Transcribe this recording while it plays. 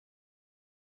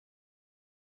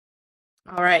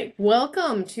All right,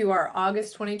 welcome to our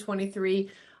August 2023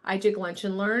 iJIG Lunch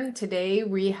and Learn. Today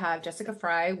we have Jessica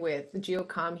Frye with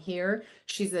GeoComm here.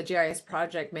 She's the GIS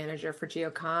Project Manager for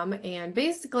GeoComm and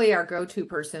basically our go-to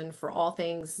person for all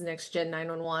things Next Gen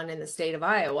 911 in the state of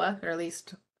Iowa, or at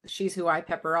least she's who I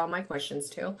pepper all my questions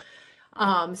to.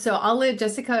 So I'll let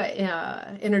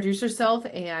Jessica introduce herself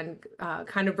and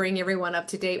kind of bring everyone up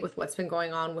to date with what's been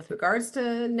going on with regards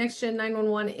to Next Gen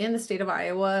 911 in the state of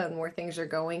Iowa and where things are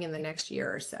going in the next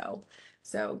year or so.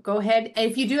 So go ahead.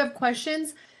 If you do have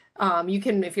questions, you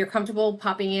can, if you're comfortable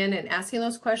popping in and asking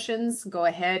those questions, go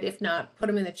ahead. If not, put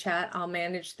them in the chat. I'll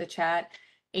manage the chat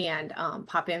and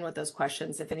pop in with those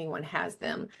questions if anyone has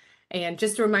them. And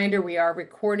just a reminder, we are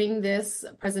recording this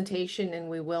presentation and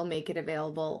we will make it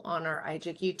available on our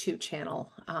iJIG YouTube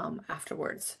channel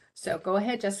afterwards. So go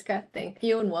ahead, Jessica. Thank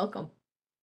you and welcome.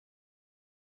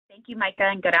 Thank you, Micah,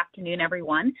 and good afternoon,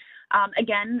 everyone.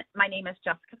 Again, my name is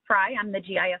Jessica Frye. I'm the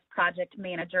GIS Project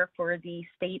Manager for the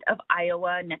state of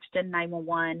Iowa Next Gen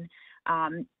 911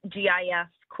 GIS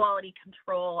quality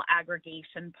control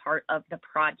aggregation part of the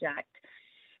project.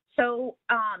 So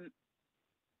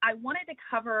I wanted to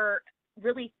cover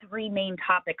really three main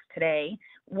topics today.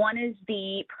 One is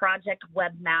the project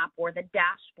web map or the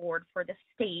dashboard for the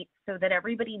state so that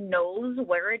everybody knows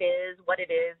where it is, what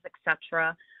it is,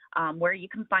 etc., where you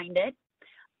can find it.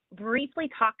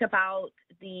 Briefly talk about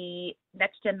the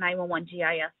Next Gen 911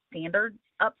 GIS Standard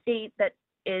update that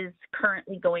is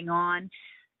currently going on.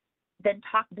 Then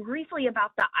talk briefly about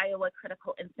the Iowa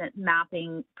Critical Incident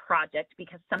Mapping Project,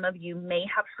 because some of you may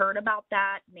have heard about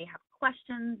that, may have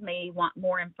questions, may want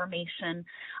more information.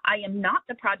 I am not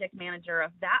the project manager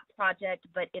of that project,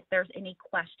 but if there's any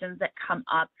questions that come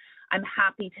up, I'm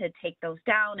happy to take those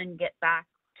down and get back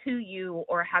to you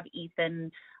or have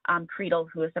Ethan Creedle,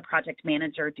 who is the project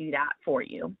manager, do that for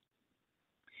you.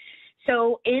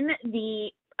 So in the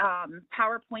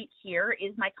PowerPoint here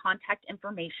is my contact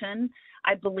information.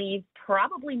 I believe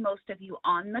probably most of you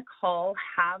on the call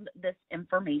have this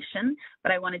information,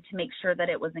 but I wanted to make sure that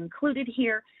it was included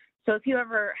here. So if you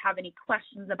ever have any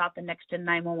questions about the Next Gen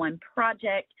 911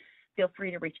 project, feel free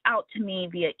to reach out to me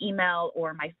via email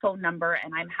or my phone number,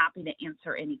 and I'm happy to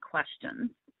answer any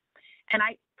questions. And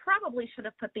I probably should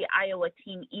have put the Iowa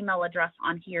team email address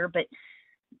on here, but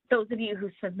those of you who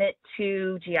submit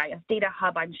to GIS Data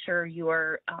Hub, I'm sure you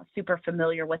are super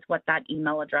familiar with what that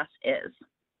email address is.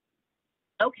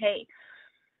 Okay,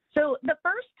 so the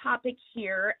first topic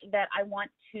here that I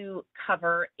want to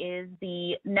cover is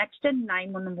the Next Gen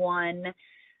 911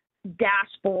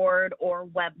 dashboard or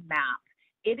web map.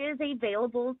 It is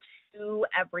available to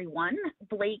everyone.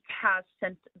 Blake has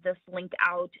sent this link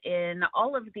out in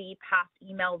all of the past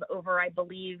emails over, I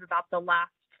believe, about the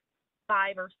last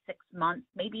 5 or 6 months,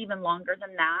 maybe even longer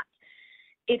than that.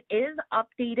 It is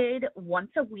updated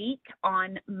once a week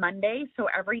on Monday, so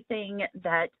everything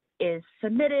that is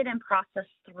submitted and processed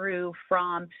through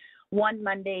from one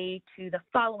Monday to the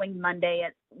following Monday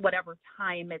at whatever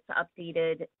time it's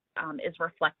updated is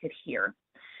reflected here.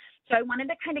 So I wanted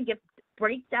to kind of give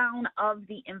breakdown of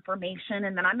the information,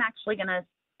 and then I'm actually going to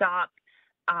stop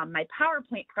my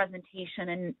PowerPoint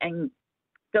presentation and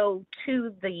go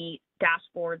to the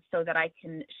dashboard so that I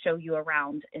can show you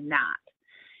around in that.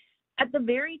 At the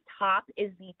very top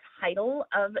is the title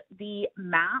of the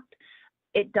map.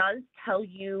 It does tell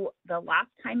you the last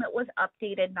time it was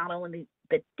updated, not only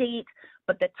the date,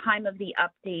 but the time of the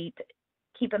update.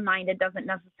 Keep in mind, it doesn't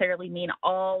necessarily mean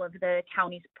all of the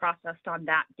counties processed on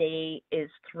that day is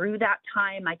through that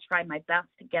time. I try my best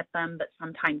to get them, but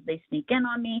sometimes they sneak in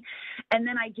on me. And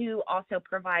then I do also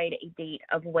provide a date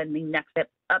of when the next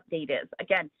update is.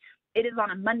 Again, it is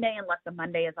on a Monday unless the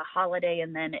Monday is a holiday,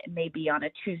 and then it may be on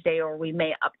a Tuesday, or we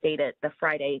may update it the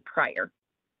Friday prior.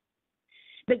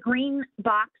 The green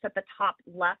box at the top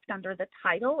left under the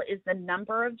title is the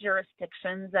number of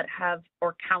jurisdictions that have,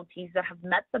 or counties that have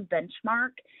met the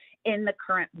benchmark in the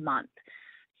current month.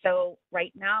 So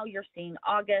right now you're seeing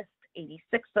August,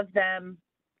 86 of them,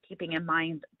 keeping in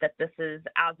mind that this is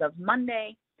as of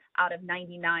Monday. Out of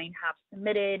 99 have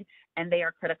submitted, and they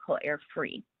are critical air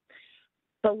free.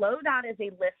 Below that is a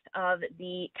list of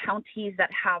the counties that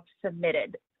have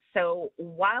submitted. So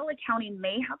while a county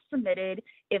may have submitted,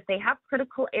 if they have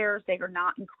critical errors, they are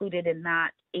not included in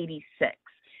that 86.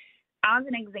 As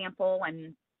an example,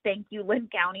 and thank you, Lynn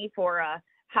County, for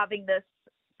having this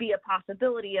be a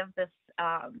possibility of this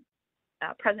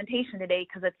presentation today,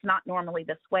 because it's not normally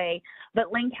this way.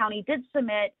 But Lynn County did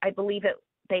submit, I believe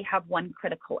they have one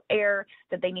critical error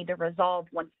that they need to resolve.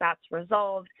 Once that's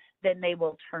resolved, then they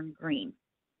will turn green.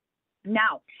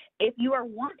 Now, if you are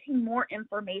wanting more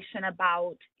information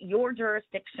about your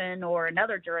jurisdiction or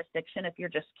another jurisdiction, if you're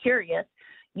just curious,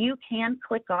 you can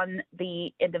click on the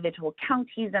individual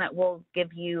counties and it will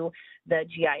give you the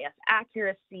GIS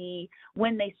accuracy,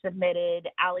 when they submitted,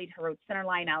 alley to road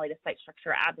centerline, alley to site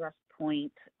structure address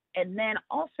point, and then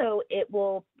also it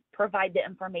will provide the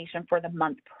information for the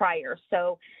month prior.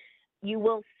 So you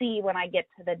will see when I get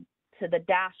to the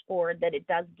dashboard that it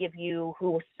does give you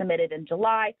who submitted in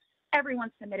July.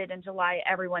 Everyone submitted in July,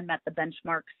 everyone met the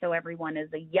benchmark, so everyone is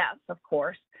a yes, of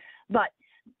course, but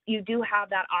you do have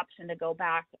that option to go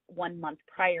back 1 month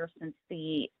prior since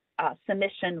the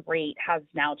submission rate has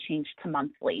now changed to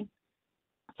monthly.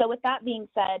 So with that being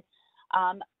said,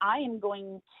 I am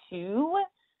going to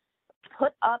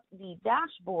put up the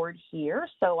dashboard here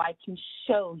so I can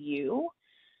show you.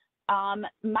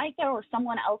 Micah or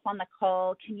someone else on the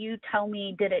call, can you tell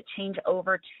me, did it change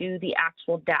over to the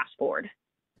actual dashboard?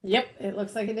 Yep, it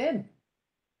looks like it did.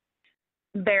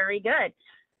 Very good.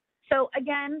 So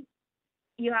again,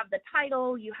 you have the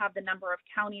title, you have the number of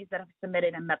counties that have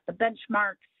submitted and met the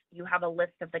benchmarks, you have a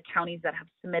list of the counties that have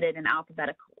submitted in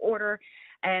alphabetical order,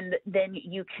 and then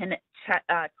you can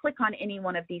click on any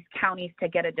one of these counties to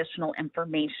get additional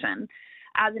information.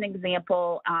 As an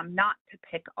example, not to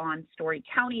pick on Story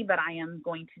County, but I am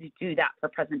going to do that for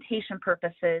presentation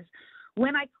purposes.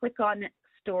 When I click on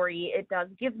Story, it does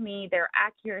give me their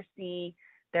accuracy,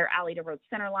 their alley to road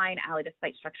centerline, alley to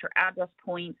site structure address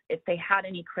points, if they had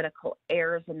any critical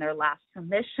errors in their last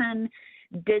submission,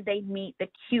 did they meet the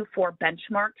Q4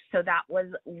 benchmark? So that was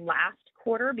last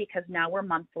quarter because now we're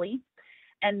monthly.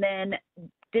 And then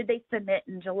did they submit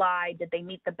in July? Did they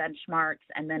meet the benchmarks?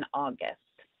 And then August.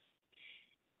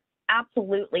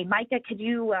 Absolutely. Micah, could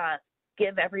you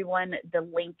give everyone the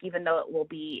link, even though it will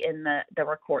be in the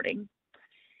recording?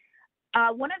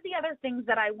 One of the other things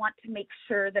that I want to make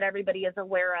sure that everybody is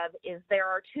aware of is there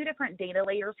are two different data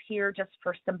layers here just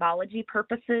for symbology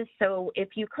purposes. So if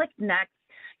you click next,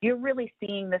 you're really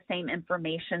seeing the same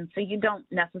information. So you don't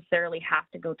necessarily have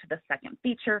to go to the second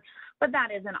feature, but that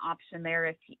is an option there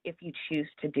if you choose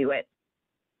to do it.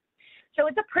 So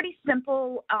it's a pretty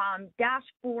simple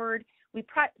dashboard. We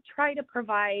try to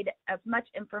provide as much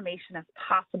information as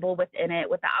possible within it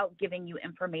without giving you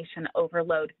information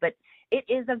overload, but it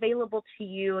is available to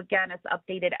you. Again, it's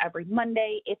updated every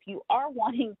Monday. If you are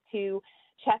wanting to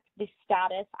check the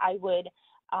status, I would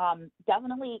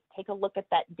definitely take a look at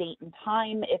that date and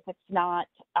time. If it's not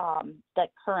the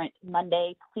current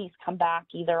Monday, please come back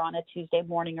either on a Tuesday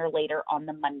morning or later on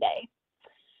the Monday.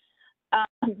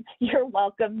 You're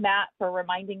welcome, Matt, for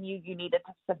reminding you needed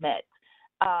to submit.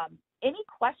 Any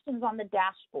questions on the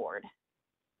dashboard?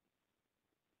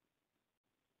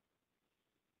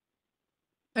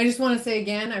 I just want to say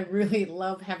again, I really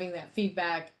love having that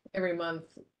feedback every month.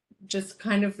 Just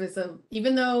kind of as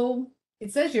even though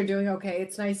it says you're doing okay,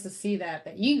 it's nice to see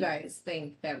that you guys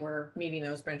think that we're meeting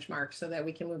those benchmarks so that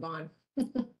we can move on.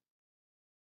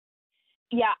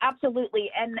 Yeah,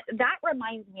 absolutely. And that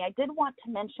reminds me, I did want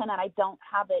to mention, and I don't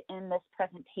have it in this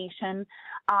presentation,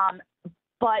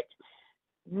 but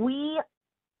we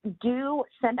do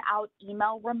send out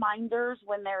email reminders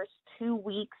when there's 2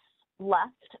 weeks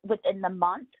left within the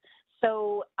month.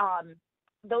 So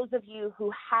those of you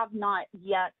who have not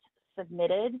yet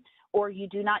submitted or you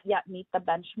do not yet meet the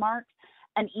benchmark,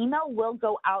 an email will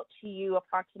go out to you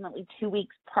approximately 2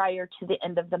 weeks prior to the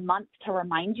end of the month to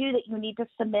remind you that you need to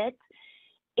submit.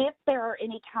 If there are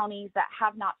any counties that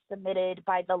have not submitted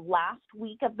by the last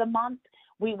week of the month,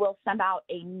 we will send out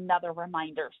another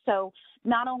reminder. So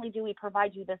not only do we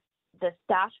provide you this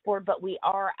dashboard, but we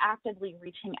are actively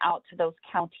reaching out to those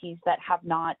counties that have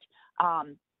not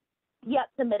yet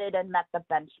submitted and met the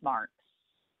benchmarks.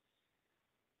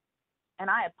 And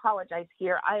I apologize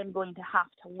here. I am going to have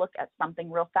to look at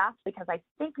something real fast because I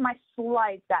think my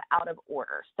slides got out of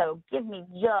order. So give me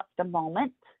just a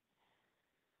moment.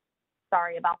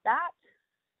 Sorry about that.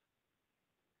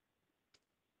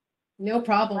 No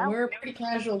problem. Well, we're a pretty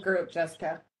casual group,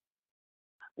 Jessica.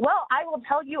 Well, I will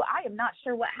tell you, I am not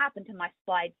sure what happened to my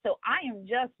slides, so I am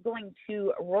just going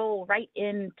to roll right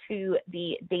into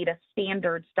the data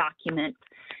standards document.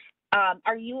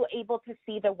 Are you able to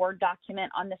see the Word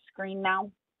document on the screen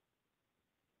now?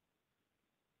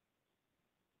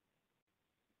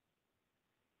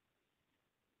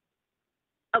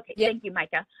 Okay, yep. Thank you,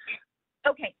 Micah.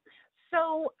 Okay.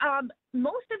 So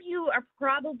most of you are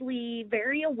probably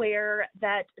very aware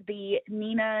that the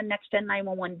NENA Next-Gen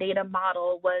 9-1-1 data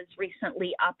model was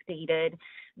recently updated.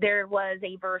 There was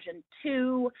a version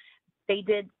 2. They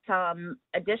did some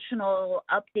additional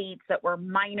updates that were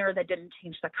minor that didn't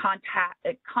change the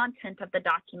content of the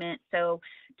document. So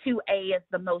 2A is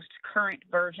the most current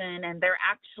version, and they're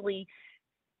actually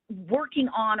working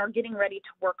on or getting ready to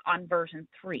work on version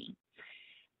 3.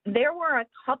 There were a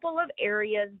couple of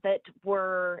areas that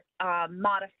were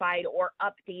modified or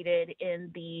updated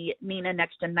in the NENA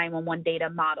NGN 9-1-1 data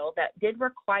model that did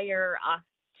require us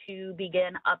to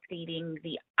begin updating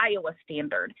the Iowa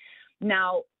standard.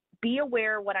 Now, be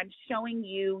aware what I'm showing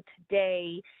you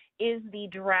today is the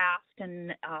draft,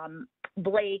 and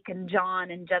Blake and John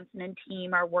and Jensen and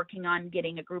team are working on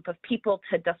getting a group of people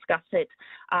to discuss it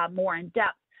more in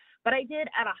depth. But I did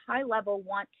at a high level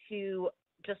want to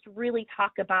just really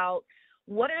talk about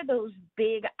what are those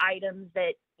big items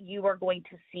that you are going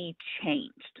to see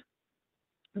changed.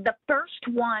 The first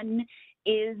one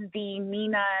is the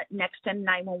NENA NGN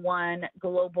 9-1-1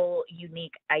 Global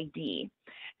Unique ID.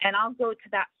 And I'll go to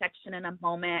that section in a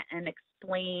moment and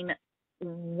explain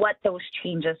what those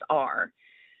changes are.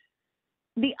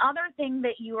 The other thing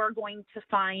that you are going to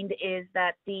find is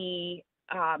that the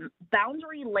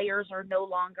boundary layers are no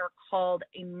longer called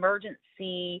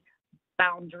emergency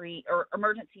boundary or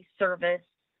emergency service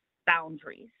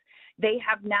boundaries. They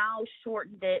have now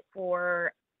shortened it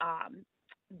for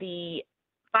the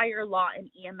fire, law, and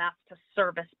EMS to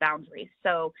service boundaries.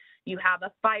 So you have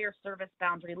a fire service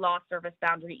boundary, law service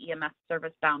boundary, EMS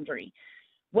service boundary.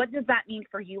 What does that mean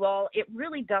for you all? It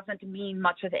really doesn't mean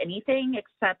much of anything,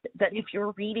 except that if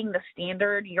you're reading the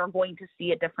standard, you're going to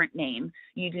see a different name.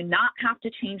 You do not have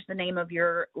to change the name of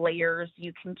your layers.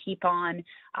 You can keep on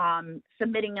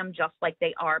submitting them just like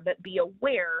they are, but be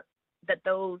aware that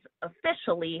those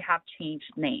officially have changed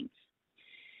names.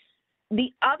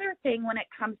 The other thing when it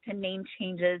comes to name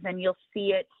changes, and you'll see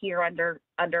it here under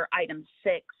item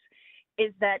 6,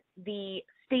 is that the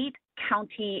state,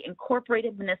 county,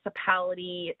 incorporated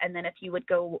municipality, and then if you would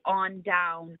go on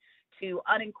down to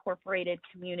unincorporated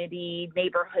community,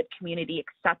 neighborhood community,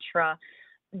 etc.,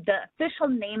 the official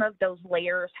name of those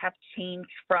layers have changed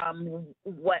from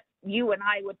what you and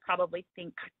I would probably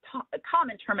think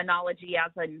common terminology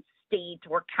as in state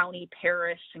or county,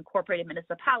 parish, incorporated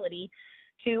municipality,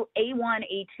 to A1,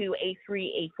 A2,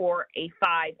 A3, A4,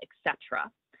 A5,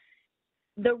 etc.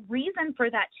 The reason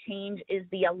for that change is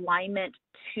the alignment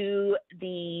to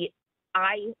the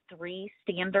I3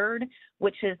 standard,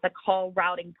 which is the call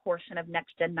routing portion of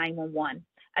NGN 9-1-1.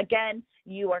 Again,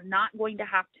 you are not going to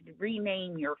have to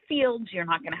rename your fields. You're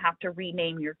not going to have to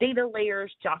rename your data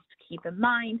layers. Just keep in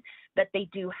mind that they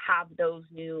do have those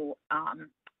new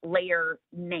layer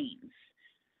names.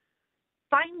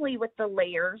 Finally, with the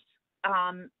layers,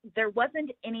 there wasn't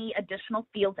any additional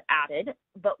fields added,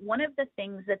 but one of the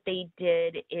things that they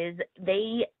did is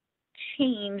they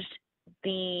changed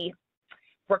the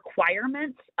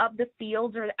requirements of the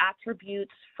fields or the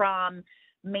attributes from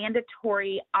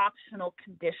mandatory, optional,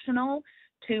 conditional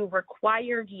to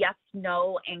required, yes,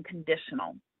 no, and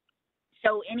conditional.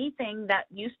 So anything that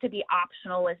used to be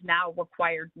optional is now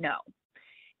required no.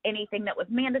 Anything that was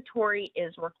mandatory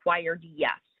is required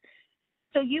yes.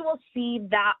 So you will see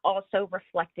that also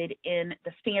reflected in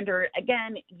the standard.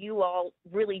 Again, you all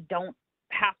really don't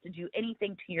have to do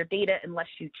anything to your data unless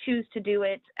you choose to do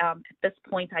it. At this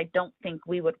point, I don't think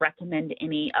we would recommend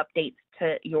any updates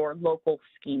to your local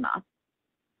schema.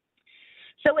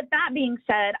 So with that being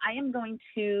said, I am going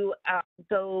to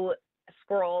go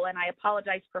scroll, and I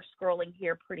apologize for scrolling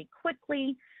here pretty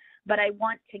quickly, but I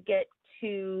want to get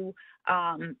to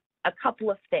a couple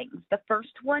of things. The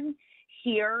first one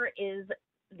here is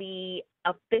the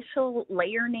official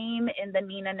layer name in the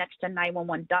NENA NGN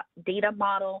 9-1-1 data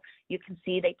model. You can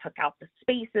see they took out the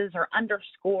spaces or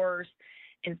underscores.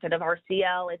 Instead of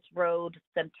RCL, it's road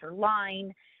center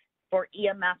line. For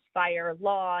EMS, fire,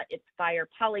 law, it's fire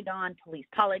polygon, police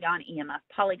polygon, EMS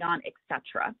polygon,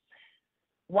 etc.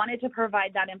 Wanted to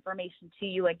provide that information to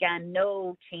you. Again,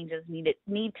 no changes need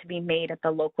to be made at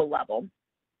the local level.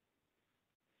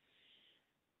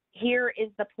 Here is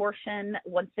the portion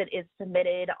once it is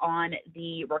submitted on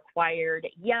the required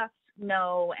yes,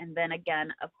 no, and then again,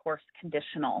 of course,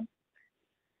 conditional.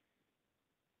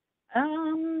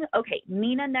 Okay,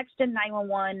 NENA NGN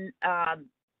 9-1-1,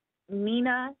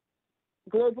 NENA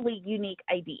globally unique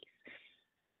IDs.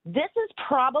 This is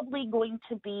probably going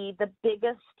to be the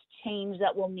biggest change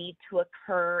that will need to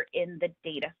occur in the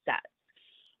data set.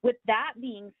 With that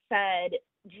being said,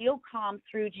 GeoComm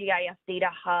through GIS Data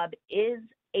Hub is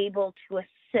able to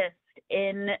assist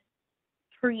in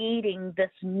creating this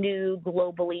new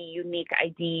globally unique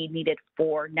ID needed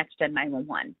for NGN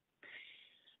 9-1-1.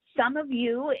 Some of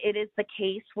you, it is the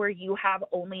case where you have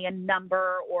only a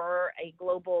number or a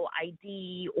global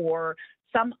ID or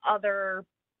some other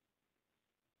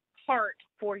part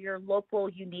for your local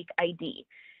unique ID.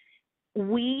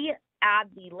 We add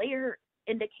the layer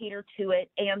indicator to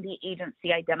it and the agency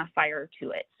identifier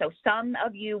to it. So some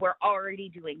of you were already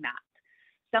doing that.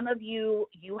 Some of you,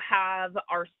 you have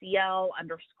RCL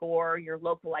underscore your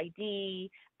local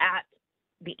ID at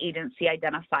the agency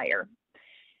identifier.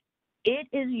 It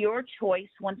is your choice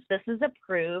once this is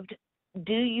approved.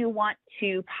 Do you want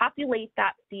to populate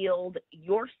that field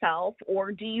yourself,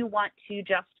 or do you want to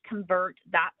just convert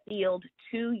that field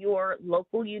to your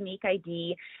local unique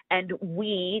ID, and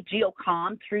we,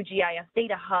 GeoComm, through GIS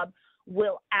Data Hub,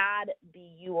 will add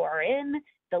the URN,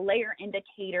 the layer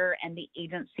indicator, and the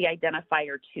agency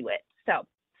identifier to it. So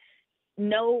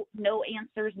no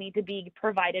answers need to be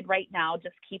provided right now.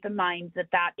 Just keep in mind that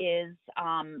that is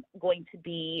going to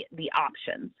be the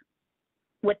options.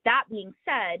 With that being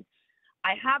said,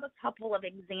 I have a couple of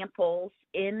examples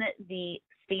in the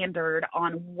standard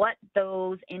on what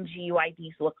those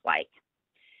NGUIDs look like.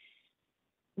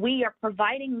 We are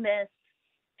providing this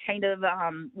kind of,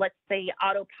 let's say,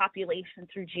 auto population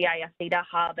through GIS Data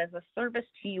Hub as a service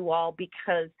to you all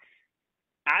because,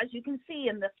 as you can see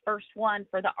in this first one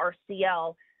for the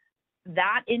RCL,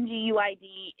 that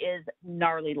NGUID is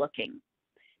gnarly looking.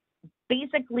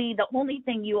 Basically, the only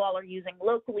thing you all are using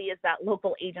locally is that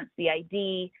local agency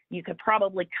ID. You could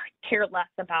probably care less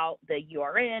about the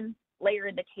URN, layer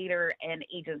indicator, and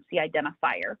agency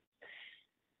identifier.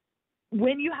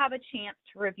 When you have a chance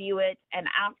to review it, and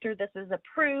after this is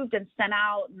approved and sent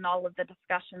out and all of the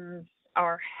discussions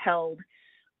are held,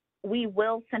 we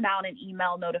will send out an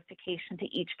email notification to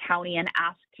each county and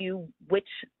ask you which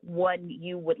one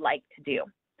you would like to do.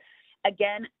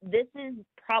 Again, this is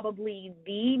probably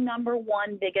the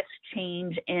 #1 biggest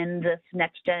change in this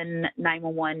NextGen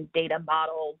 911 data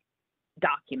model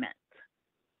document.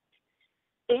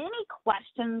 Any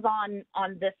questions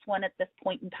on this one at this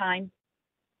point in time?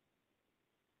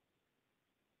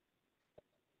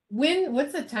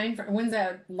 What's the time for, when's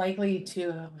that likely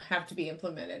to have to be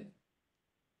implemented?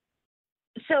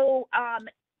 So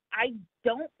I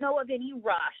don't know of any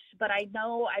rush, but I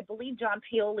believe John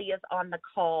Paoli is on the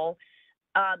call.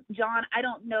 John, I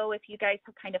don't know if you guys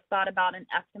have kind of thought about an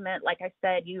estimate. Like I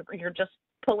said, you're just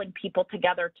pulling people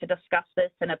together to discuss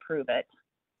this and approve it.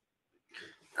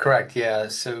 Correct. Yeah.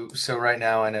 So right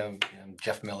now I know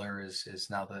Jeff Miller is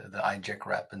now the IJIC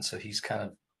rep, and so he's kind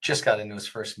of just got into his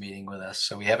first meeting with us.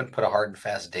 So we haven't put a hard and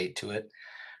fast date to it.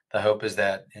 The hope is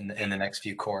that in the next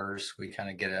few quarters we kind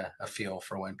of get a feel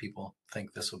for when people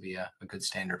think this will be a good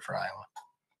standard for Iowa,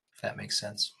 if that makes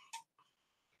sense.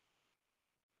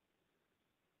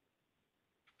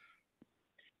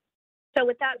 So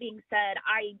with that being said,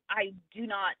 I do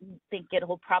not think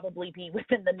it'll probably be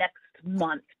within the next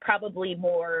month, probably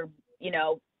more,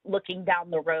 looking down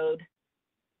the road,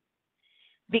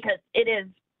 because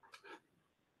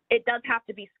it does have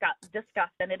to be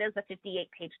discussed, and it is a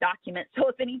 58-page document. So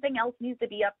if anything else needs to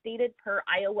be updated per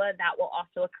Iowa, that will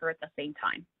also occur at the same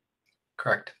time.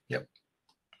 Correct. Yep.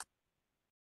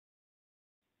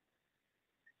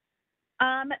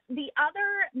 The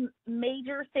other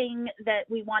major thing that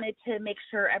we wanted to make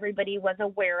sure everybody was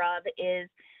aware of is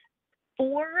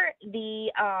for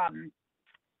the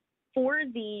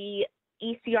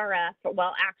ECRF,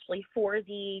 well, actually for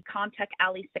the Contact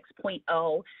Alley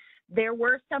 6.0, there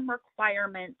were some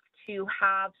requirements to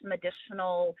have some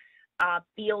additional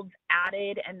fields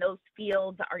added, and those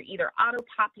fields are either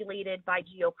auto-populated by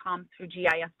GeoComm through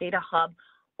GIS Data Hub,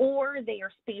 or they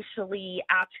are spatially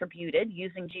attributed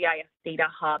using GIS Data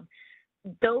Hub.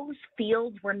 Those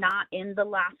fields were not in the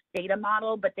last data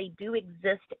model, but they do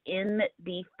exist in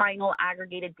the final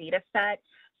aggregated data set.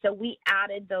 So we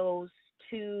added those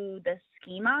to the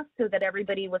schema so that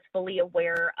everybody was fully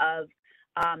aware of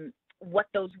what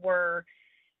those were.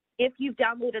 If you've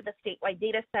downloaded the statewide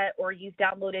data set or you've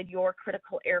downloaded your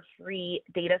critical air free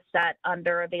data set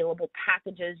under available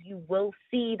packages, you will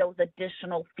see those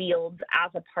additional fields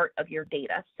as a part of your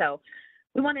data. So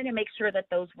we wanted to make sure that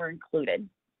those were included.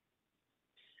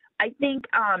 I think,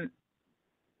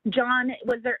 John,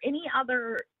 was there any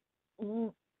other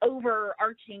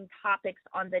overarching topics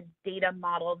on the data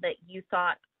model that you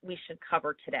thought we should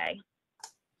cover today?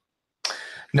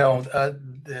 No,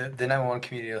 the 911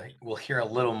 community will hear a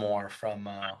little more from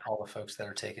all the folks that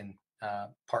are taking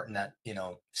part in that,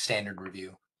 standard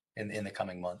review in the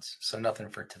coming months. So nothing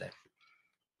for today.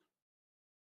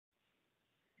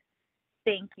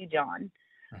 Thank you, John.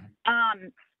 Mm-hmm.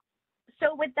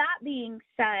 So with that being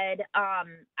said,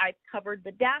 I've covered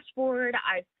the dashboard,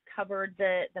 I've covered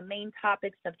the main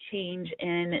topics of change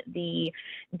in the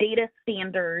data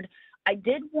standard. I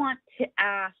did want to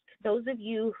ask those of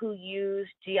you who use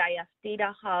GIS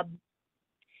Data Hub,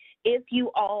 if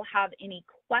you all have any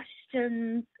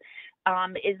questions.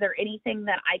 Is there anything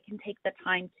that I can take the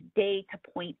time today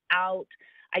to point out?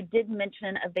 I did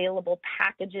mention available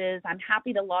packages. I'm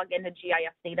happy to log into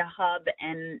GIS Data Hub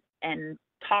and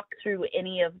talk through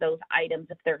any of those items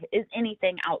if there is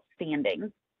anything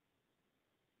outstanding.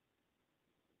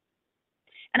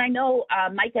 And I know,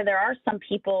 Micah, there are some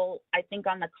people, I think,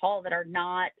 on the call that are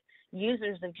not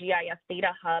users of GIS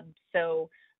Data Hub. So,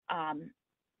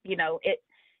 you know,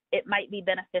 it might be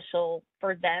beneficial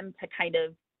for them to kind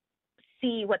of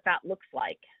see what that looks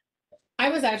like. I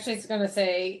was actually going to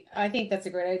say, I think that's a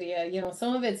great idea. You know,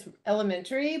 some of it's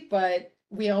elementary, but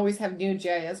we always have new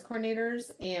GIS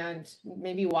coordinators, and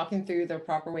maybe walking through the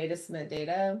proper way to submit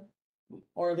data,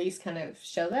 or at least kind of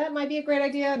show that might be a great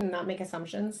idea and not make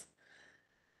assumptions.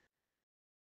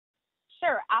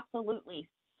 Sure, absolutely.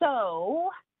 So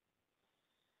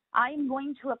I'm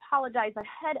going to apologize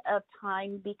ahead of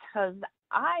time because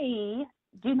I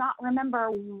do not remember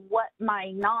what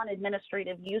my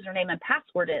non-administrative username and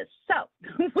password is. So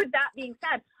with that being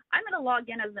said, I'm going to log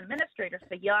in as an administrator,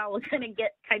 so y'all are going to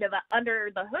get kind of an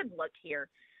under the hood look here.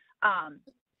 That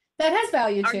has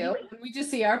value too. When we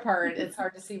just see our part, it's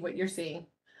hard to see what you're seeing.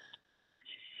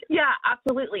 Yeah,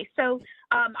 absolutely. So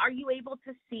are you able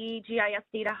to see GIS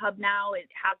Data Hub now? It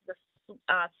has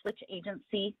the switch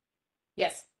agency.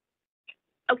 Yes.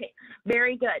 Okay,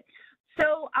 very good.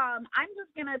 So I'm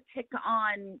just going to pick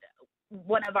on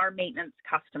one of our maintenance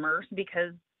customers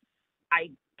because I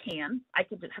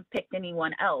could have picked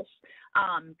anyone else.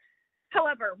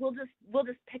 However, we'll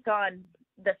just pick on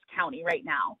this county right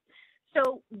now.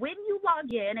 So when you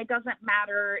log in, it doesn't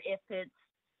matter if it's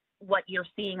what you're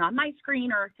seeing on my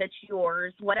screen or if it's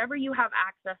yours, whatever you have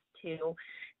access to,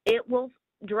 it will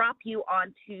drop you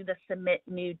onto the Submit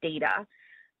New Data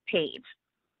page.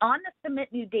 On the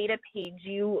Submit New Data page,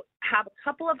 you have a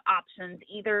couple of options.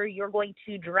 Either you're going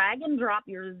to drag and drop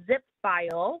your zip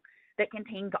file that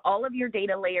contains all of your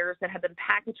data layers that have been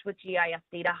packaged with GIS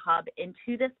Data Hub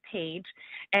into this page.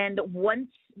 And once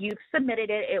you've submitted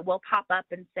it, it will pop up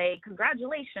and say,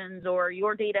 congratulations, or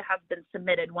your data has been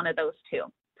submitted, one of those two.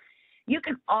 You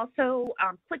can also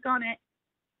click on it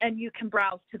and you can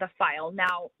browse to the file.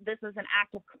 Now, this is an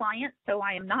active client, so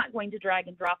I am not going to drag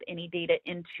and drop any data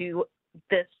into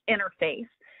this interface.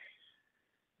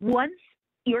 Once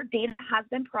your data has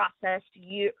been processed,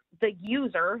 the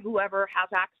user, whoever has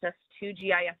access to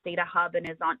GIS Data Hub and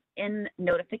is in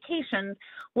notifications,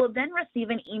 will then receive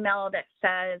an email that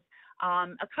says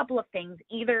a couple of things.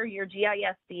 Either your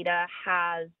GIS data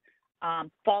has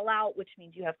fallout, which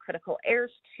means you have critical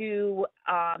errors to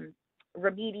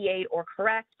remediate or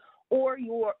correct, or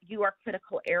you are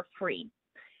critical error free.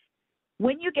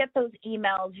 When you get those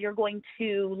emails, you're going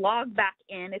to log back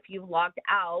in if you've logged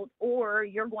out, or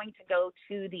you're going to go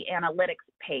to the analytics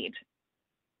page.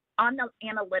 On the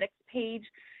analytics page,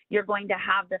 you're going to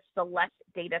have the select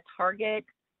data target.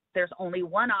 There's only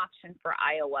one option for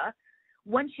Iowa.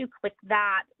 Once you click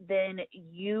that, then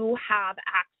you have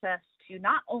access to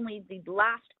not only the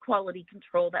last quality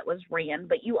control that was ran,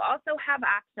 but you also have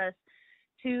access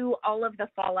to all of the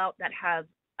fallout that has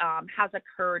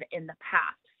occurred in the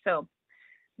past. So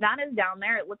that is down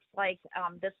there. It looks like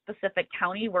this specific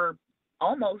county, we're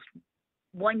almost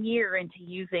 1 year into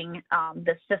using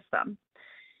the system.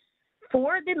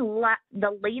 For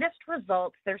the latest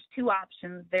results, there's two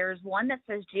options. There's one that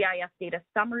says GIS Data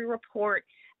Summary Report,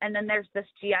 and then there's this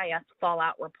GIS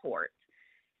Fallout Report.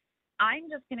 I'm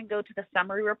just going to go to the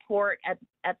summary report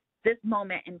at this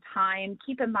moment in time.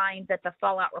 Keep in mind that the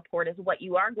Fallout Report is what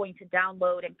you are going to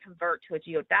download and convert to a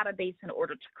geodatabase in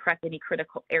order to correct any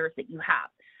critical errors that you have.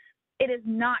 It is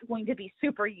not going to be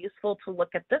super useful to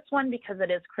look at this one because it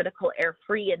is critical error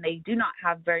free and they do not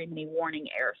have very many warning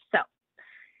errors. So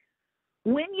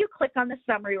when you click on the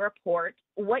summary report,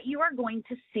 what you are going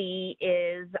to see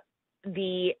is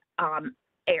the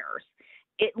errors.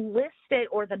 It lists it,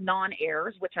 or the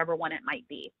non-errors, whichever one it might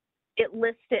be. It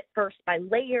lists it first by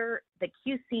layer, the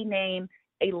QC name,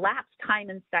 a lapse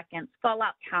time in seconds,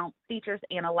 fallout count, features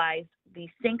analyzed, the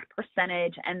sync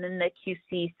percentage, and then the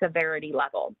QC severity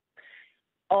level.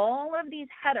 All of these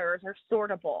headers are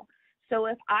sortable. So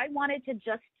if I wanted to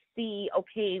just see,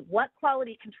 okay, what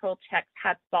quality control checks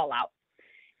had fallout?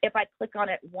 If I click on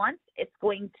it once, it's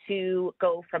going to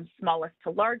go from smallest to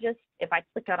largest. If I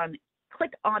click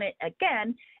on it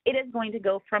again, it is going to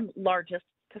go from largest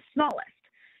to smallest.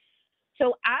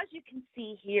 So as you can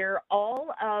see here,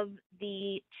 all of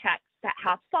the checks that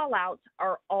have fallouts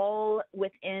are all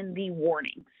within the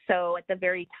warning. So at the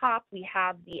very top, we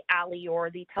have the alley or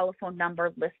the telephone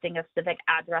number listing of civic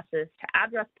addresses to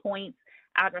address points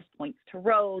to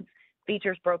roads,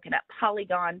 features broken at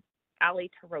polygon,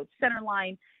 alley to road center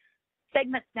line,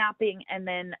 segment snapping, and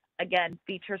then again,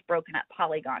 features broken at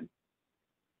polygon.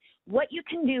 What you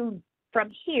can do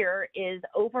from here is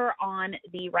over on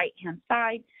the right-hand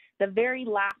side, the very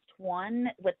last one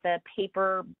with the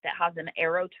paper that has an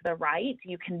arrow to the right,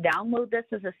 you can download this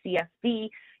as a CSV,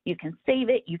 you can save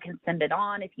it, you can send it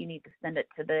on if you need to send it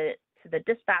to the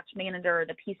dispatch manager,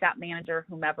 the PSAP manager,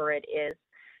 whomever it is.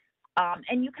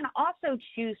 And you can also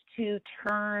choose to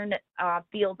turn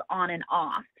fields on and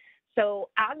off. So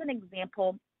as an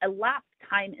example, elapsed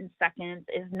time in seconds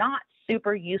is not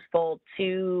super useful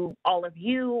to all of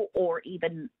you or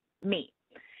even me.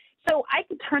 So I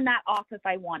could turn that off if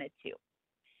I wanted to.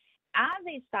 As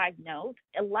a side note,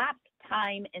 elapsed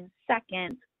time in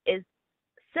seconds is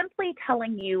simply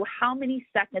telling you how many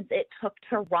seconds it took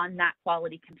to run that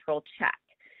quality control check.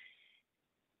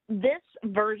 This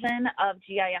version of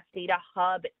GIS Data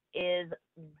Hub is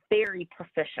very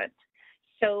proficient.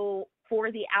 So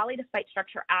for the alley to site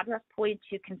structure address points,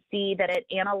 you can see that it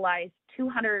analyzed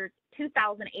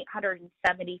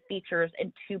 2,870 features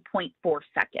in 2.4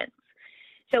 seconds.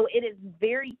 So it is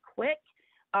very quick.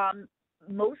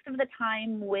 Most of the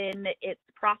time when it's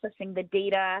processing the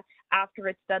data, after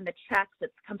it's done the checks,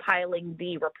 it's compiling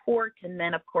the report, and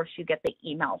then of course you get the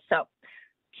email. So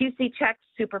QC checks,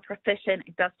 super proficient.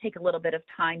 It does take a little bit of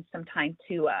time sometimes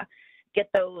to get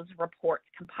those reports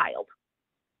compiled.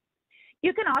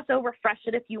 You can also refresh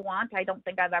it if you want. I don't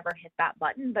think I've ever hit that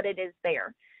button, but it is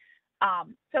there.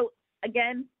 So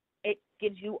again, it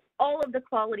gives you all of the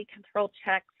quality control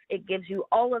checks. It gives you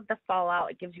all of the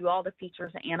fallout. It gives you all the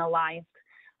features analyzed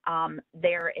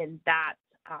there in that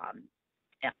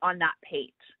on that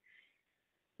page.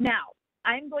 Now,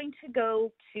 I'm going to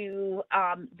go to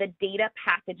the data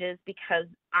packages because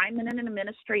I'm in an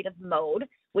administrative mode,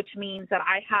 which means that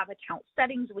I have account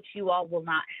settings, which you all will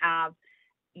not have.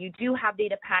 You do have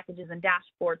data packages and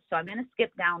dashboards, so I'm going to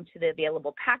skip down to the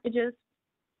available packages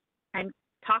and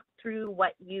talk through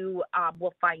what you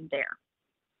will find there.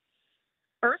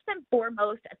 First and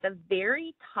foremost, at the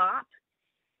very top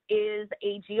is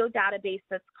a geodatabase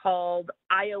that's called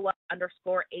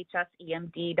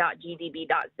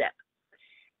Iowa_HSEMD.gdb.zip.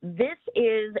 This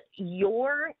is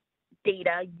your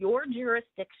data, your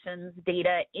jurisdiction's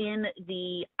data in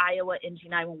the Iowa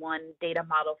NG9-1-1 data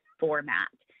model format.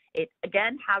 It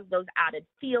again has those added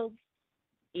fields,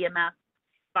 EMS,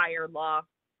 fire, law,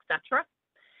 etc.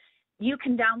 You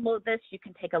can download this. You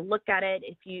can take a look at it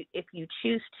if you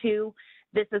choose to.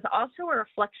 This is also a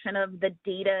reflection of the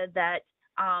data that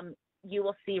you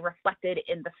will see reflected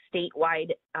in the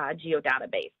statewide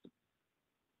geodatabase.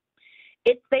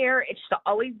 It's there. It should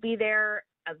always be there.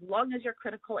 As long as you're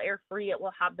critical error free, it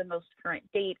will have the most current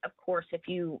date. Of course, if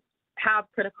you have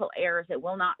critical errors, it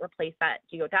will not replace that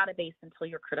geodatabase until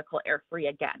you're critical error free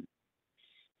again.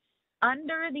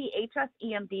 Under the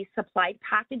HSEMD supplied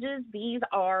packages, these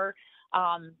are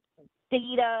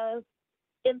data,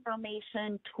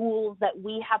 information, tools that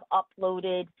we have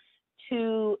uploaded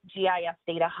to GIS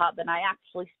Data Hub. And I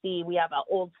actually see we have an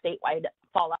old statewide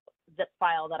fallout zip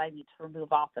file that I need to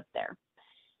remove off of there.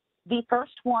 The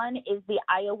first one is the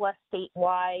Iowa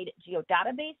statewide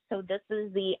geodatabase. So this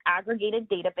is the aggregated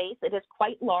database. It is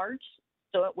quite large,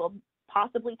 so it will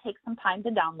possibly take some time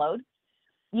to download.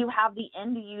 You have the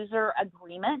end user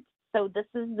agreement. So this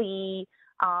is the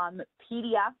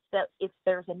PDF that if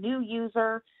there's a new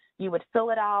user, you would fill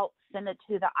it out, send it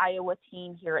to the Iowa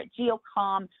team here at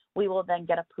GeoComm. We will then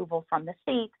get approval from the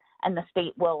state, and the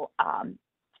state will,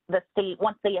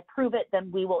 once they approve it,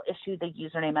 then we will issue the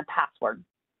username and password.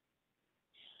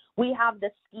 We have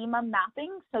the schema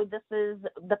mapping. So this is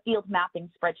the field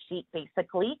mapping spreadsheet,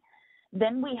 basically.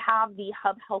 Then we have the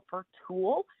Hub Helper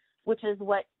tool, which is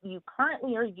what you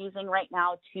currently are using right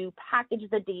now to package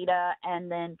the data and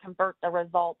then convert the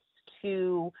results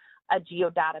to a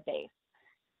geodatabase.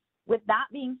 With that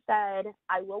being said,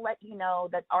 I will let you know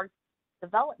that our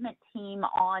development team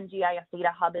on GIS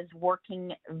Data Hub is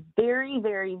working very,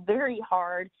 very, very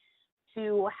hard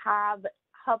to have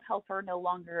Hub Helper no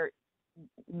longer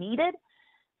needed.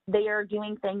 They are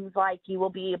doing things like you will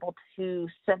be able to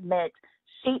submit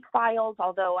shape files,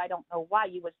 although I don't know why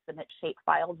you would submit shape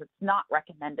files. It's not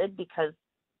recommended because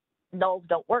nulls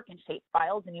don't work in shape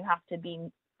files and you have to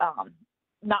be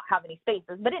not have any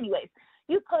spaces. But anyways,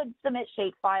 you could submit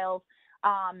shape files.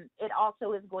 It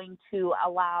also is going to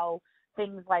allow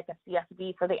things like a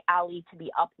CSV for the alley to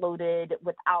be uploaded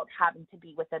without having to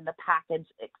be within the package,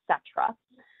 etc.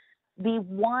 The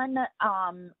one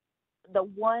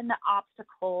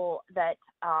obstacle that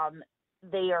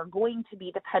they are going to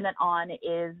be dependent on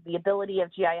is the ability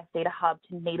of GIS Data Hub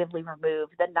to natively remove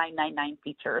the 999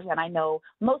 features. And I know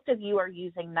most of you are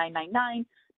using 999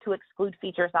 to exclude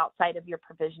features outside of your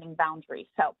provisioning boundary.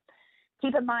 So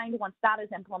keep in mind, once that is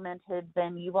implemented,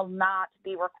 then you will not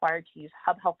be required to use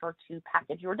Hub Helper to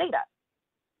package your data.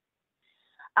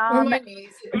 Remind me,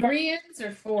 is it 3 nines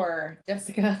or 4,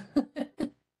 Jessica?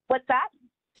 What's that?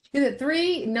 Is it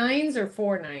 3 nines or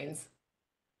 4 nines?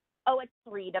 Oh, it's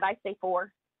 3. Did I say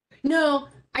 4? No,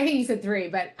 I think you said 3,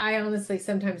 but I honestly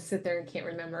sometimes sit there and can't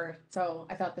remember. So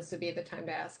I thought this would be the time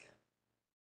to ask.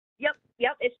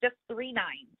 Yep, it's just 3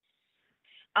 nines.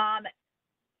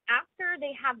 After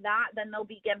they have that, then they'll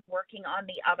begin working on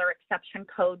the other exception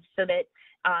codes so that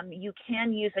you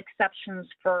can use exceptions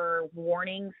for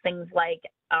warnings, things like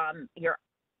your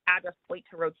address point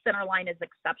to road center line is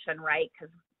exception, right?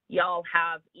 Because y'all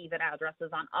have even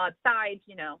addresses on odd sides,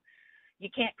 you know, you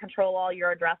can't control all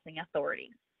your addressing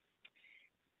authorities.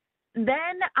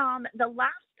 Then the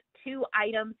last 2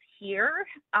 items here,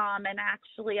 and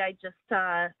actually I just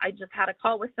had a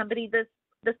call with somebody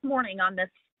this morning on this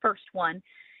first one.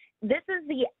 This is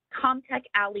the CommTech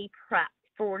Alley Prep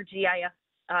for GIS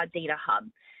Data Hub.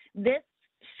 This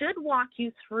should walk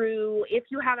you through, if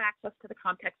you have access to the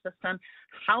CommTech system,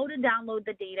 how to download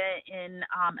the data in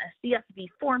a CSV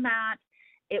format.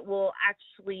 It will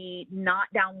actually not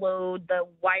download the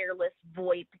wireless,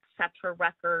 VoIP, etc.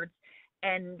 records,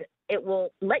 and it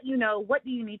will let you know what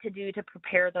do you need to do to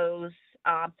prepare those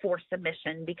for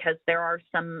submission, because there are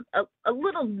a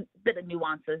little bit of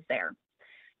nuances there.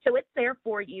 So it's there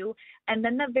for you. And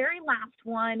then the very last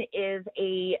one is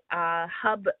a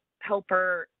Hub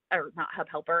Helper, or not Hub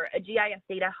Helper, a GIS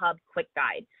Data Hub quick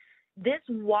guide. This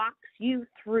walks you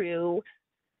through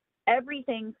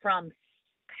everything from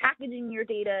packaging your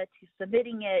data to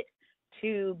submitting it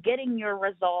to getting your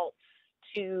results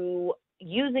to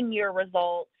using your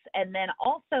results. And then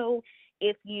also,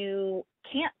 if you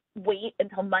can't wait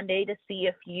until Monday to see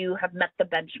if you have met the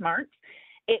benchmarks,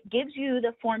 it gives you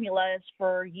the formulas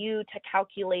for you to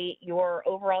calculate your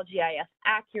overall GIS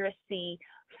accuracy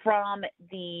from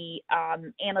the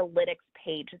analytics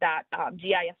page, that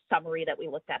GIS summary that we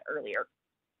looked at earlier.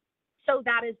 So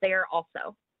that is there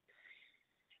also.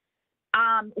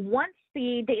 Once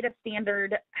the data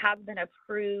standard has been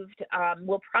approved,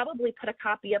 we'll probably put a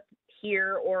copy up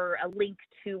here or a link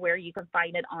to where you can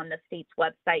find it on the state's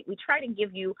website. We try to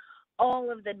give you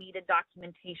all of the needed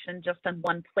documentation just in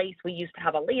one place. We used to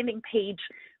have a landing page.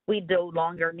 We no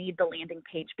longer need the landing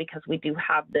page because we do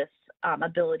have this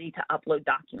ability to upload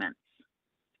documents.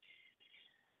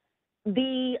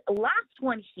 The last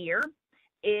one here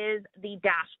is the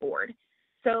dashboard.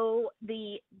 So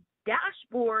the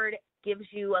dashboard gives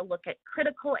you a look at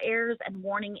critical errors and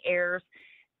warning errors.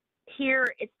 Here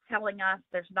it's telling us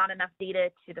there's not enough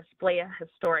data to display a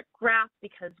historic graph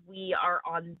because we are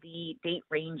on the date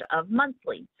range of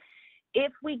monthly.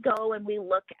 If we go and we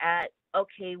look at,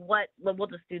 okay, we'll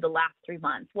just do the last 3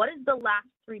 months. What does the last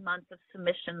 3 months of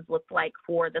submissions look like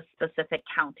for the specific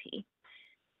county?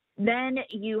 Then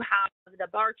you have the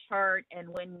bar chart, and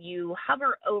when you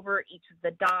hover over each of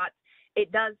the dots,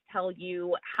 it does tell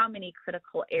you how many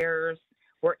critical errors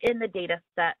were in the data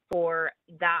set for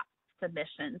that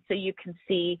submission. So you can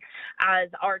see, as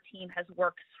our team has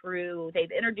worked through,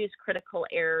 they've introduced critical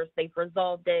errors, they've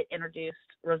resolved it, introduced,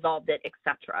 resolved it,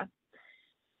 etc.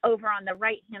 Over on the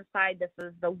right-hand side, this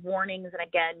is the warnings, and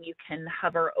again, you can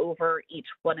hover over each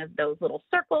one of those little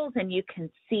circles, and you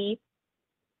can see.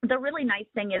 The really nice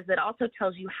thing is it also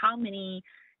tells you how many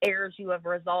errors you have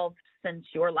resolved since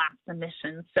your last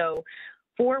submission. So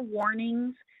for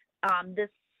warnings, this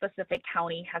specific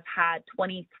county has had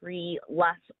 23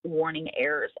 less warning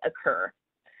errors occur.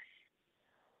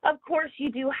 Of course,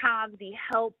 you do have the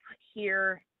help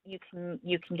here. You can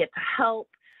get to help.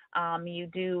 You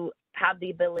do have the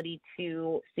ability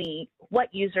to see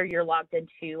what user you're logged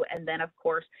into. And then, of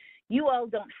course, you all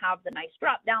don't have the nice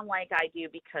drop down like I do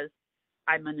because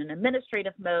I'm in an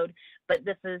administrative mode, but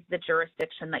this is the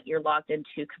jurisdiction that you're logged into,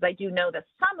 because I do know that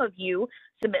some of you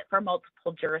submit for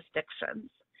multiple jurisdictions.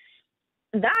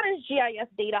 That is GIS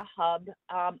Data Hub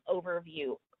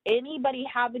overview. Anybody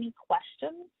have any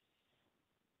questions?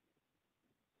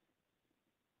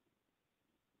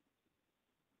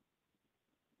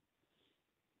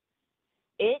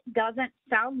 It doesn't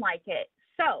sound like it.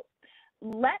 So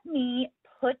let me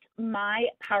put my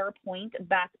PowerPoint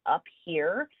back up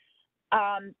here.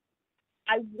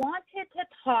 I wanted to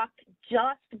talk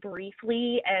just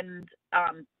briefly, and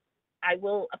I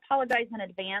will apologize in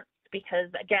advance because,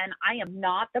 again, I am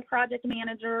not the project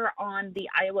manager on the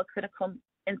Iowa Critical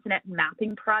Incident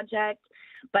Mapping Project,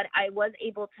 but I was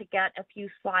able to get a few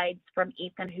slides from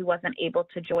Ethan, who wasn't able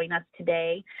to join us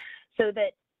today, so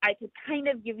that I could kind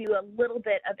of give you a little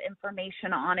bit of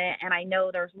information on it. And I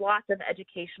know there's lots of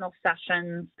educational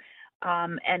sessions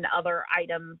and other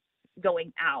items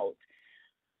going out.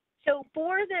 So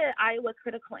for the Iowa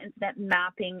Critical Incident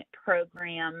Mapping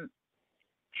Program,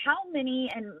 how many,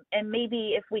 and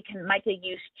maybe if we can, Micah,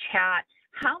 use chat,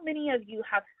 how many of you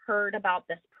have heard about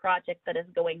this project that is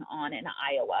going on in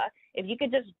Iowa? If you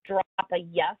could just drop a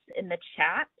yes in the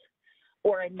chat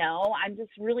or a no, I'm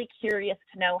just really curious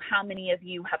to know how many of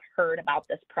you have heard about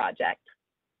this project.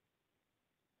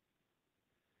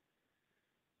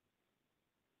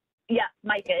 Yeah,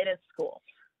 Micah, it is schools.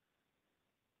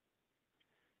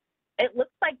 It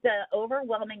looks like the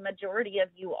overwhelming majority of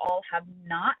you all have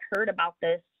not heard about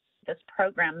this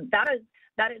program. That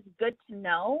is good to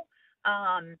know.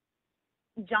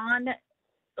 John,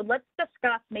 let's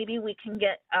discuss, maybe we can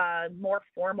get a more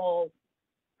formal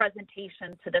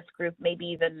presentation to this group, maybe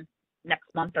even next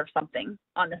month or something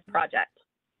on this project.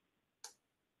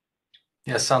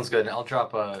 Yeah, sounds good. I'll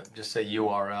drop just a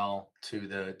URL to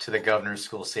the Governor's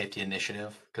School Safety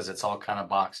Initiative, because it's all kind of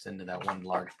boxed into that one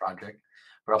large project.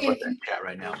 But I'll put that in chat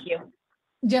right now. Thank you.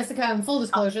 Jessica, in full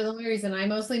disclosure, the only reason I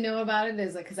mostly know about it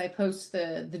is because I post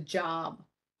the job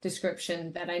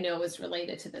description that I know is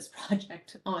related to this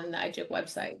project on the IJIC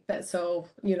website. That, so,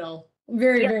 you know,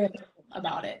 very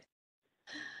about it.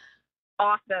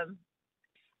 Awesome.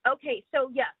 Okay,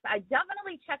 so yes, I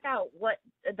definitely check out what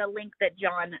the link that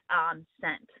John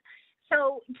sent.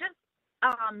 So just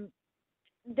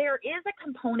there is a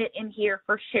component in here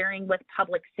for sharing with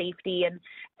public safety,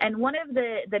 and one of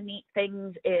the neat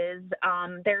things is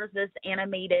there's this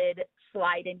animated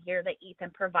slide in here that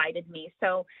Ethan provided me.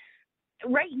 So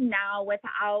right now,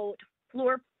 without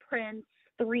floor prints,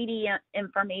 3D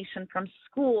information from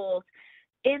schools,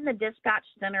 in the dispatch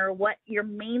center, what you're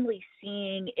mainly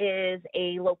seeing is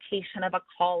a location of a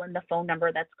call and the phone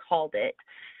number that's called it.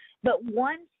 But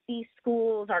once these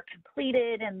schools are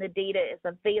completed and the data is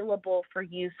available for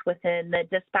use within the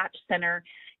dispatch center,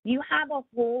 you have a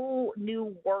whole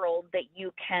new world that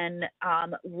you can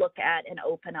look at and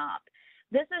open up.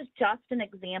 This is just an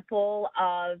example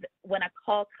of when a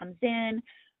call comes in,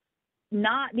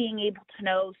 not being able to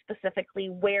know specifically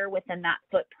where within that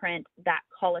footprint that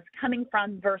call is coming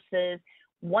from, versus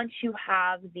once you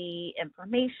have the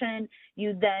information,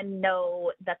 you then know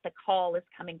that the call is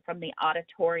coming from the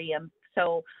auditorium.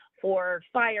 So for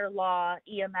fire law,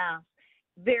 EMS,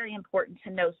 very important to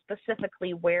know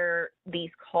specifically where these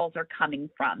calls are coming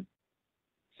from.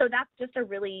 So that's just a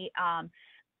really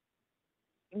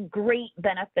great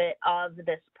benefit of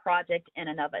this project in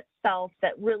and of itself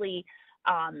that really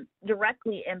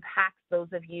directly impacts those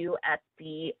of you at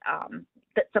the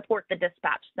that support the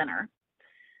dispatch center.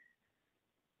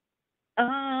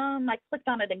 I clicked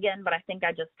on it again, but I think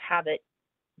I just have it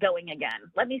going again.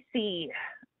 Let me see.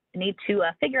 I need to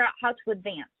figure out how to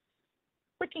advance.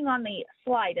 Clicking on the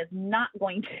slide is not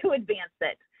going to advance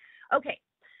it. Okay,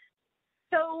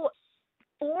 so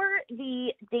for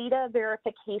the data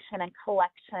verification and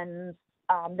collections,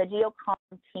 the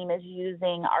GeoComm team is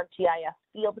using our GIS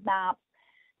field maps.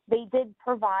 They did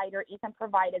provide, or Ethan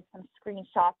provided, some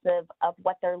screenshots of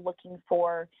what they're looking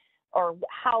for, or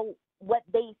what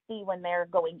they see when they're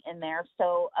going in there.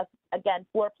 So again,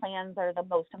 floor plans are the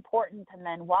most important, and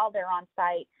then while they're on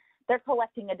site, they're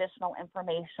collecting additional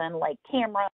information like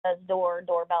cameras,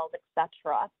 doorbells,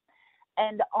 etc.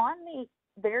 And on the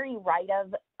very right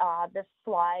of this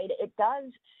slide, it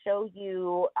does show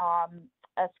you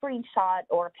a screenshot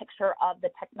or a picture of the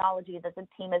technology that the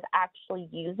team is actually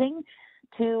using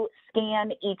to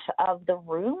scan each of the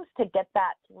rooms to get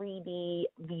that 3D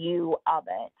view of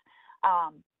it.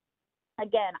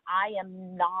 Again, I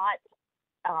am not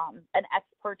an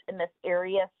expert in this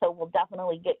area, so we'll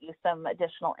definitely get you some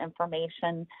additional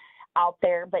information out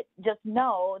there, but just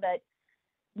know that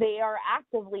they are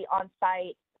actively on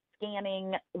site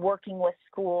scanning, working with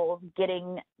schools,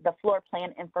 getting the floor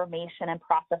plan information and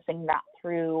processing that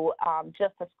through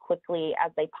just as quickly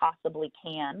as they possibly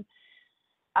can.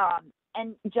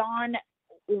 And John,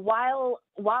 while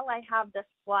I have this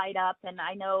slide up, and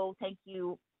I know, thank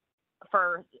you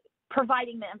for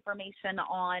providing the information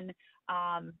on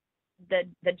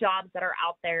the jobs that are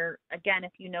out there. Again,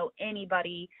 if you know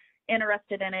anybody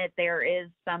interested in it, there is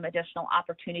some additional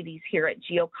opportunities here at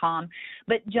GeoComm.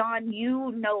 But John,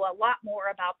 you know a lot more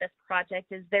about this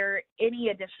project. Is there any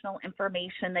additional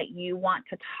information that you want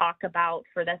to talk about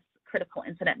for this critical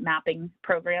incident mapping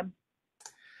program?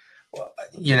 Well,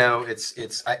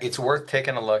 it's worth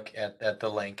taking a look at the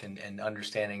link and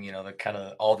understanding, the kind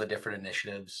of all the different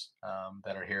initiatives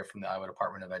that are here from the Iowa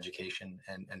Department of Education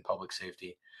and Public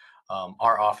Safety.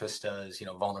 Our office does,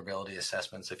 vulnerability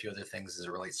assessments, a few other things as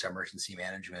it relates to emergency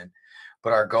management.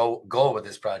 But our goal with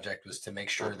this project was to make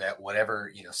sure that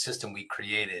whatever, system we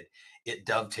created, it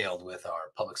dovetailed with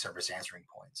our public service answering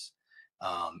points.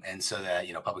 And so that,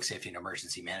 public safety and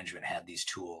emergency management had these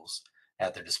tools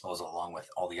at their disposal, along with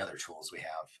all the other tools we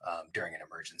have during an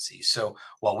emergency. So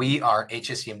while our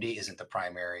HSCMD isn't the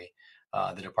primary,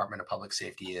 the Department of Public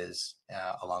Safety is,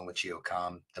 along with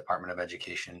GeoComm, Department of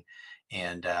Education,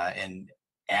 and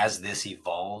as this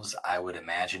evolves, I would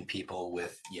imagine people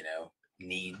with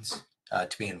needs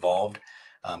to be involved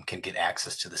can get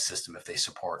access to the system if they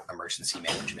support emergency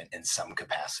management in some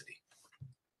capacity.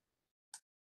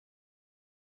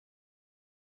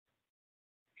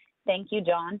 Thank you,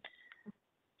 John.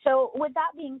 So with that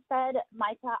being said,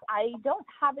 Micah, I don't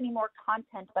have any more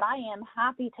content, but I am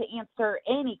happy to answer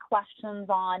any questions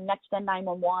on NextGen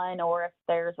 911, or if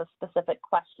there's a specific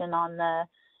question on the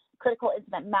critical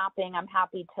incident mapping, I'm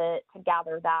happy to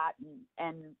gather that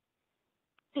and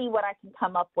see what I can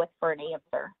come up with for an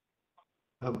answer.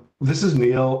 This is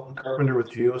Neil Carpenter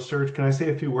with GeoSearch. Can I say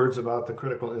a few words about the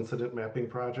critical incident mapping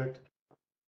project?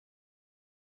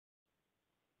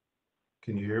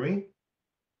 Can you hear me?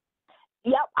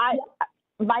 Yep,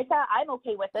 Micah, I'm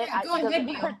okay with it. Yeah, go ahead,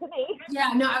 Neil.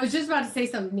 Yeah, no, I was just about to say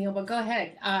something, Neil, but go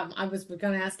ahead. I was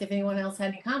going to ask if anyone else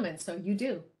had any comments, so you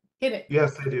do. Hit it.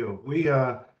 Yes, I do. We,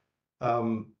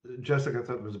 Jessica,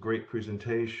 thought it was a great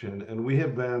presentation, and we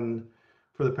have been,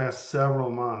 for the past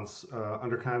several months,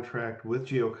 under contract with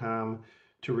GeoComm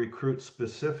to recruit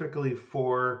specifically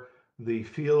for the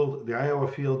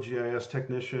Iowa field GIS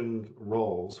technician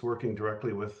roles, working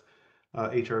directly with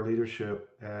HR leadership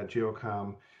at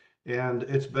GeoComm. And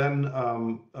it's been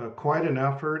quite an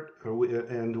effort,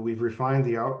 and we've refined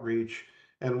the outreach.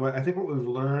 And I think what we've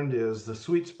learned is the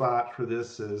sweet spot for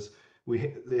this is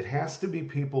it has to be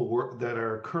people that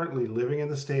are currently living in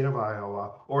the state of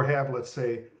Iowa, or have, let's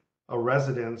say, a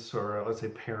residence, or let's say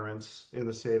parents in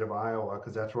the state of Iowa,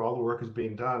 because that's where all the work is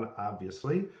being done,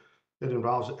 obviously. It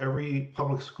involves every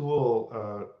public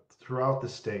school throughout the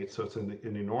state, so it's an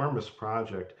enormous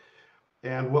project.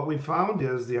 And what we found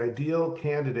is the ideal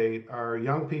candidate are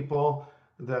young people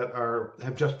that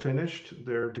have just finished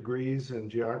their degrees in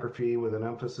geography with an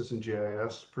emphasis in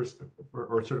GIS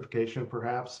or certification,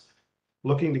 perhaps,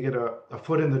 looking to get a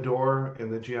foot in the door in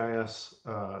the GIS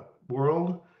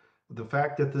world. The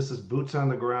fact that this is boots on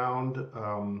the ground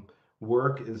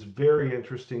work is very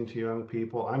interesting to young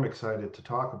people. I'm excited to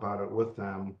talk about it with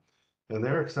them, and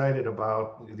they're excited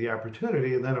about the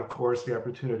opportunity. And then, of course, the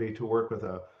opportunity to work with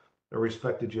a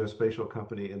respected geospatial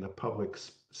company in the public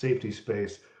safety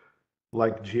space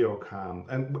like GeoComm.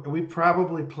 And we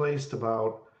probably placed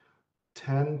about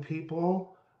 10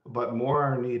 people, but more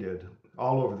are needed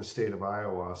all over the state of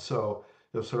Iowa. So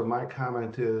sort of my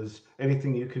comment is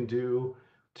anything you can do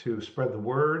to spread the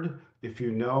word, if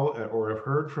you know or have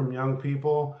heard from young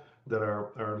people that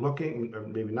are looking, or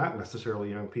maybe not necessarily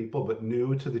young people, but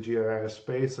new to the GIS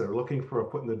space, that are looking for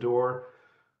a foot in the door.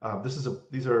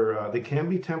 They can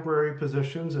be temporary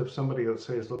positions if somebody, let's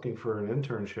say, is looking for an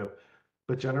internship,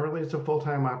 but generally it's a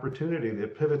full-time opportunity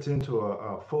that pivots into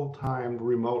a full-time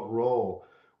remote role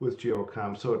with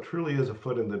GeoComm. So it truly is a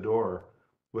foot in the door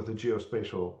with a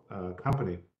geospatial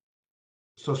company.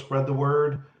 So spread the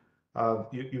word.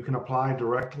 You can apply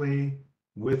directly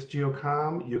with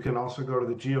GeoComm. You can also go to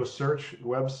the GeoSearch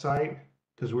website,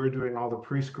 because we're doing all the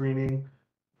pre-screening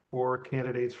for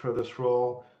candidates for this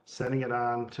role, sending it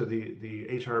on to the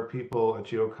HR people at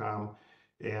GeoComm.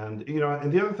 And,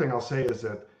 and the other thing I'll say is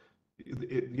that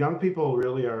young people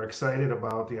really are excited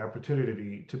about the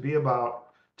opportunity to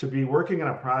be working on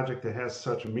a project that has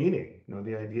such meaning,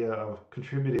 the idea of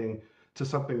contributing to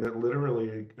something that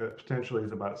literally potentially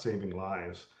is about saving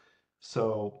lives.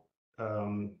 So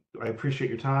I appreciate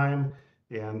your time,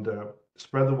 and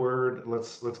spread the word.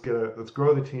 Let's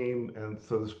grow the team, and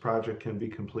so this project can be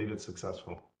completed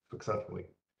successfully.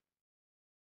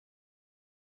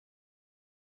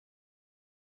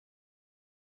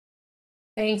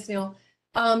 Thanks, Neil.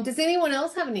 Does anyone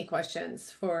else have any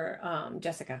questions for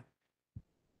Jessica?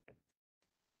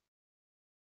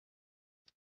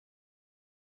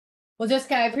 Well,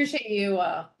 Jessica, I appreciate you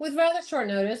with rather short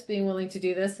notice being willing to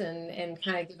do this and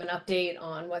kind of give an update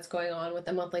on what's going on with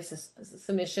the monthly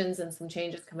submissions and some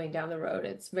changes coming down the road.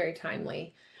 It's very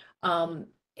timely.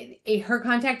 Her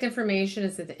contact information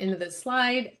is at the end of the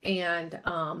slide, and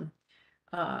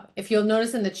if you'll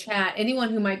notice in the chat,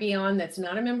 anyone who might be on that's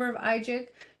not a member of IJIC,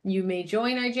 You may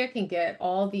join IJIC and get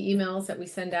all the emails that we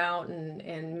send out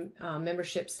and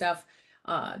membership stuff.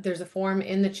 There's a form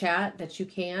in the chat that you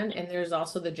can, and there's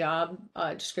also the job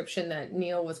description that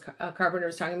Neil Carpenter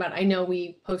was talking about. I know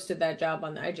we posted that job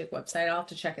on the IJIC website. I'll have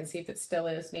to check and see if it still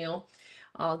is, Neil.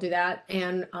 I'll do that.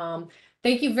 And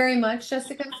thank you very much,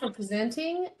 Jessica, for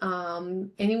presenting.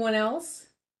 Anyone else?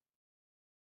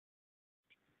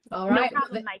 All right. No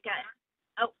problem, Micah.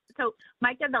 Oh, so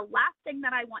Micah, the last thing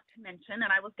that I want to mention, and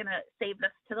I was going to save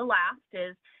this to the last,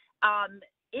 is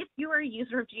if you are a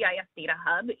user of GIS Data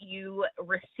Hub, you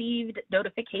received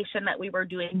notification that we were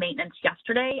doing maintenance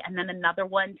yesterday, and then another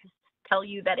one to tell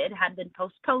you that it had been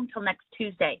postponed till next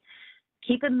Tuesday.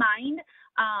 Keep in mind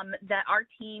that our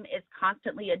team is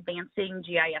constantly advancing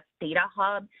GIS Data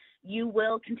Hub. You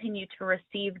will continue to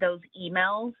receive those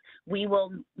emails. We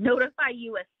will notify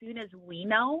you as soon as we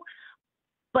know,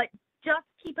 but just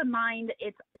keep in mind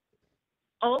it's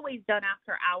always done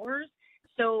after hours.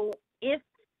 So if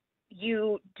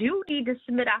you do need to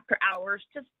submit after hours,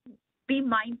 just be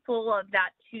mindful of that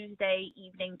Tuesday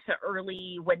evening to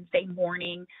early Wednesday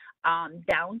morning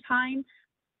downtime.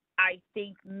 I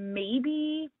think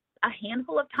maybe a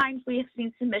handful of times we have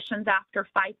seen submissions after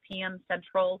 5 p.m.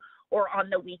 Central or on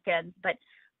the weekends, but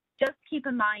just keep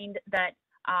in mind that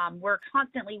we're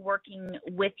constantly working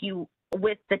with you,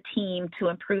 with the team, to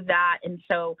improve that. And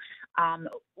so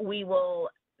we will,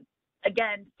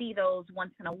 again, see those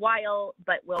once in a while,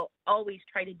 but we'll always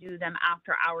try to do them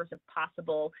after hours if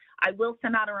possible. I will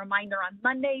send out a reminder on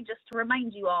Monday just to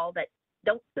remind you all that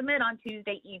don't submit on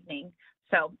Tuesday evening.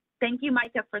 So thank you,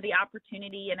 Micah, for the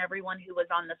opportunity, and everyone who was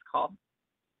on this call.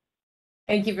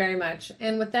 Thank you very much.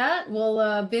 And with that,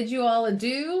 we'll bid you all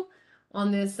adieu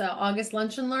on this August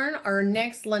Lunch and Learn. Our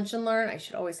next Lunch and Learn, I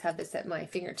should always have this at my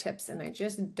fingertips, and I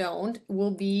just don't,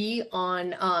 will be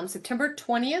on September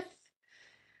 20th.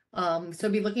 So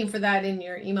be looking for that in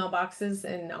your email boxes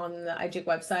and on the IJIC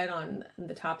website on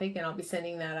the topic, and I'll be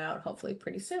sending that out hopefully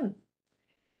pretty soon.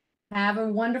 Have a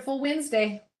wonderful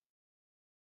Wednesday.